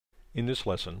In this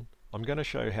lesson, I'm going to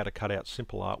show you how to cut out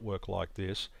simple artwork like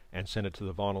this and send it to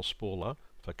the vinyl spooler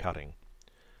for cutting.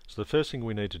 So the first thing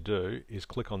we need to do is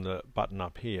click on the button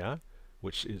up here,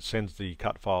 which sends the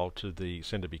cut file to the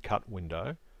send to be cut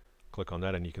window. Click on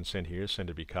that and you can send here, send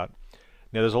to be cut.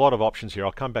 Now there's a lot of options here.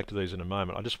 I'll come back to these in a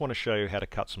moment. I just want to show you how to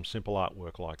cut some simple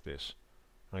artwork like this.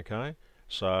 Okay,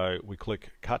 so we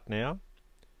click cut now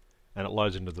and it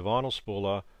loads into the vinyl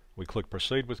spooler. We click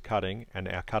proceed with cutting and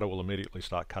our cutter will immediately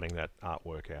start cutting that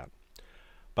artwork out.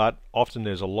 But often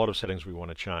there's a lot of settings we want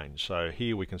to change. So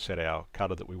here we can set our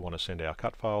cutter that we want to send our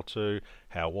cut file to,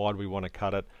 how wide we want to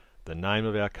cut it, the name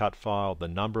of our cut file, the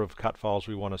number of cut files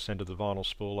we want to send to the vinyl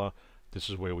spooler. This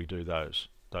is where we do those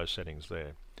settings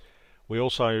there. We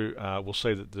also will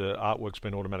see that the artwork's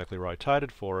been automatically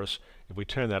rotated for us. If we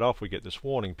turn that off, we get this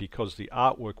warning because the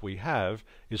artwork we have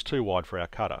is too wide for our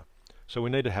cutter. So we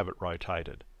need to have it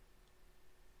rotated,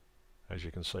 as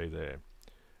you can see there.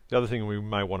 The other thing we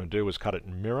may want to do is cut it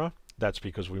in mirror. That's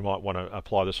because we might want to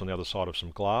apply this on the other side of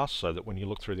some glass so that when you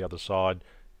look through the other side,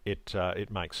 it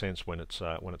makes sense when it's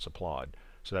applied.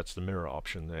 So that's the mirror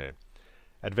option there.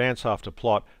 Advance after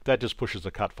plot, that just pushes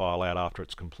the cut file out after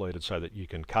it's completed so that you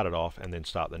can cut it off and then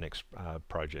start the next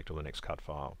project or the next cut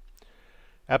file.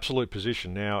 Absolute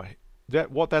position. Now,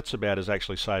 what that's about is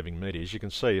actually saving media. As you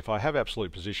can see, if I have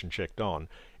absolute position checked on,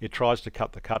 it tries to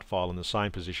cut the cut file in the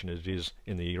same position as it is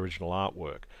in the original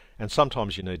artwork. And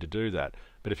sometimes you need to do that.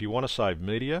 But if you want to save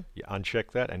media, you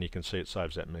uncheck that and you can see it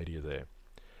saves that media there.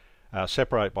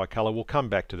 Separate by colour, we'll come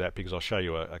back to that because I'll show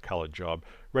you a coloured job.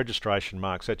 Registration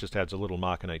marks, that just adds a little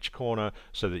mark in each corner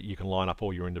so that you can line up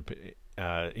all your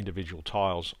individual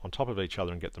tiles on top of each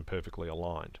other and get them perfectly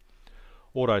aligned.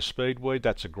 Auto speed weed,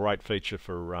 that's a great feature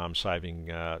for saving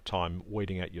time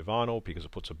weeding out your vinyl because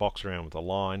it puts a box around with a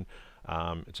line.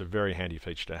 It's a very handy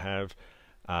feature to have.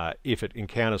 If it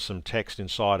encounters some text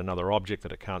inside another object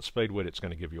that it can't speed weed, it's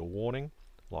going to give you a warning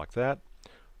like that.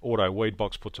 Auto weed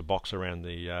box puts a box around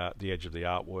the edge of the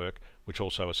artwork, which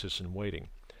also assists in weeding.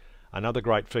 Another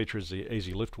great feature is the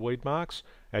easy lift weed marks.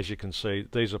 As you can see,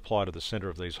 these apply to the center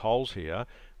of these holes here,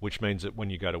 which means that when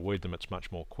you go to weed them, it's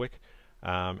much more quick.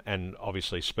 And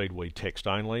obviously speed weed text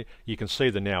only. You can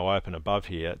see the now open above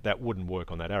here. That wouldn't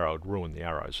work on that arrow, it would ruin the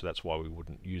arrow, so that's why we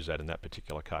wouldn't use that in that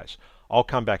particular case. I'll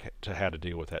come back to how to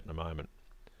deal with that in a moment.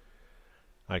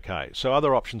 Okay, so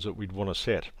other options that we'd want to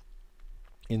set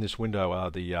in this window are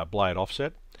the blade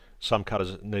offset. Some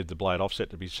cutters need the blade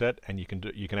offset to be set, and you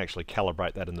can actually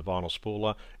calibrate that in the vinyl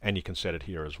spooler, and you can set it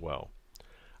here as well.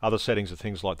 Other settings are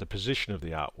things like the position of the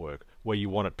artwork, where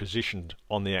you want it positioned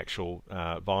on the actual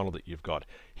vinyl that you've got.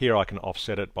 Here I can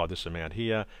offset it by this amount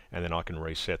here, and then I can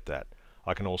reset that.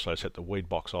 I can also set the weed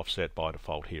box offset by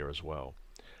default here as well.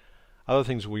 Other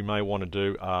things we may want to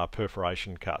do are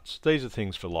perforation cuts. These are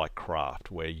things for like craft,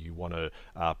 where you want to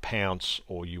pounce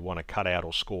or you want to cut out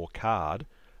or score card,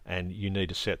 and you need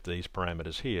to set these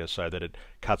parameters here so that it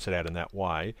cuts it out in that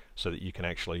way so that you can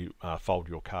actually fold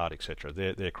your card, etc.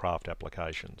 They're craft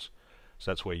applications.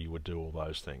 So that's where you would do all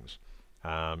those things.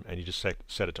 And you just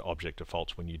set it to object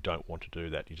defaults when you don't want to do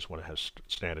that. You just want to have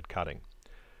standard cutting.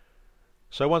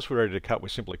 So once we're ready to cut, we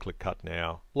simply click cut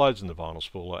now, loads in the vinyl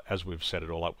spooler as we've set it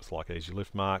all up with like easy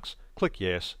lift marks. Click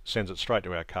yes, sends it straight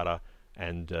to our cutter,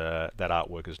 and that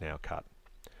artwork is now cut.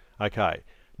 Okay.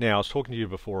 Now, I was talking to you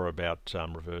before about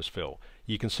reverse fill.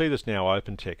 You can see this now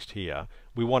open text here.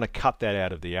 We want to cut that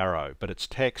out of the arrow, but it's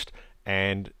text,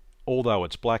 and although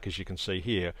it's black, as you can see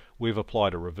here, we've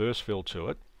applied a reverse fill to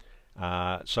it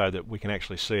so that we can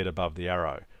actually see it above the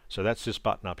arrow. So that's this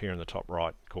button up here in the top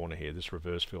right corner here, this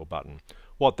reverse fill button.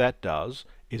 What that does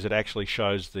is it actually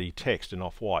shows the text in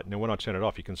off-white. Now, when I turn it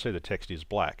off, you can see the text is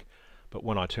black, but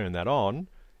when I turn that on,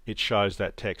 it shows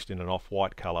that text in an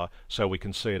off-white color so we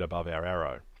can see it above our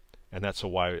arrow. And that's a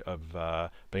way of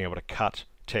being able to cut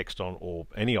text on or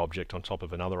any object on top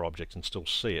of another object and still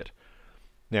see it.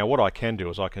 Now what I can do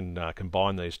is I can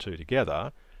combine these two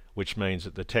together, which means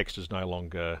that the text is no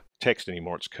longer text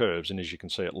anymore, it's curves, and as you can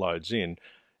see it loads in,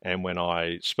 and when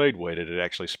I speed weed it, it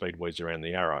actually speed weeds around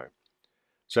the arrow.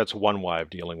 So that's one way of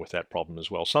dealing with that problem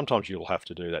as well. Sometimes you'll have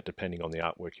to do that depending on the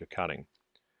artwork you're cutting.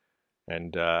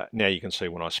 And now you can see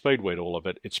when I speed weed all of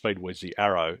it, it speed weeds the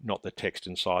arrow, not the text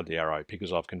inside the arrow,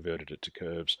 because I've converted it to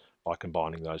curves by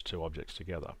combining those two objects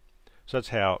together. So that's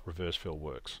how reverse fill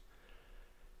works.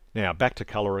 Now back to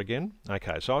color again.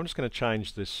 Okay, so I'm just going to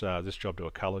change this this job to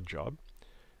a colored job,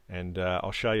 and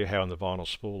I'll show you how in the vinyl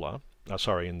spooler,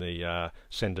 in the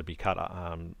send to be cut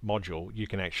module, you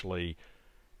can actually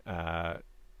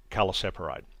color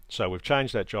separate. So we've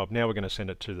changed that job. Now we're going to send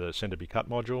it to the send to be cut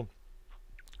module.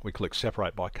 We click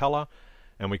separate by color,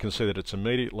 and we can see that it's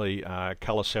immediately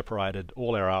color separated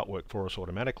all our artwork for us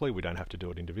automatically. We don't have to do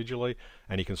it individually,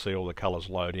 and you can see all the colors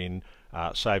load in,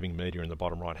 saving media in the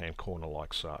bottom right hand corner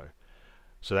like so.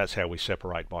 So that's how we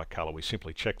separate by color. We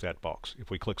simply check that box.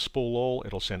 If we click spool all,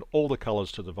 it'll send all the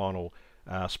colors to the vinyl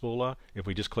spooler. If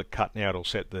we just click cut now, it'll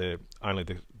set only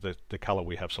the color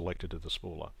we have selected to the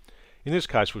spooler. In this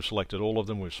case, we've selected all of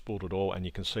them, we've spooled it all, and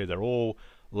you can see they're all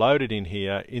loaded in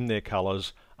here in their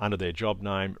colors under their job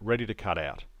name, ready to cut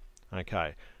out.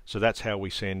 Okay, so that's how we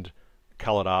send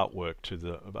colored artwork to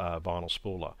the vinyl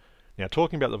spooler. Now,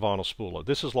 talking about the vinyl spooler,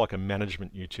 this is like a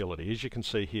management utility. As you can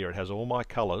see here, it has all my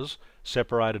colors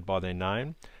separated by their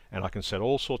name, and I can set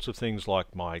all sorts of things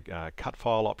like my cut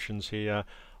file options here.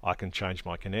 I can change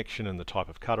my connection and the type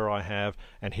of cutter I have,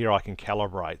 and here I can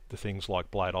calibrate the things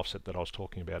like blade offset that I was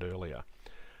talking about earlier.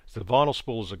 So the vinyl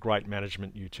spooler is a great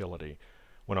management utility.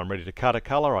 When I'm ready to cut a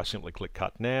color, I simply click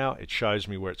cut now. It shows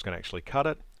me where it's going to actually cut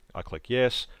it. I click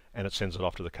yes, and it sends it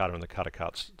off to the cutter, and the cutter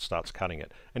starts cutting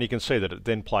it. And you can see that it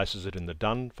then places it in the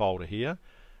done folder here,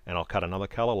 and I'll cut another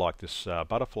color like this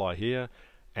butterfly here,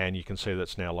 and you can see that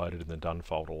it's now loaded in the done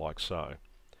folder like so.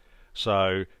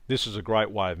 So this is a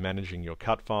great way of managing your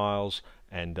cut files,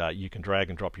 and you can drag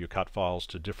and drop your cut files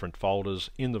to different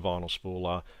folders in the vinyl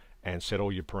spooler and set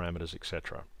all your parameters,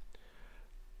 etc.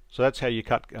 So that's how you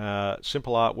cut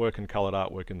simple artwork and colored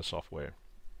artwork in the software.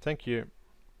 Thank you.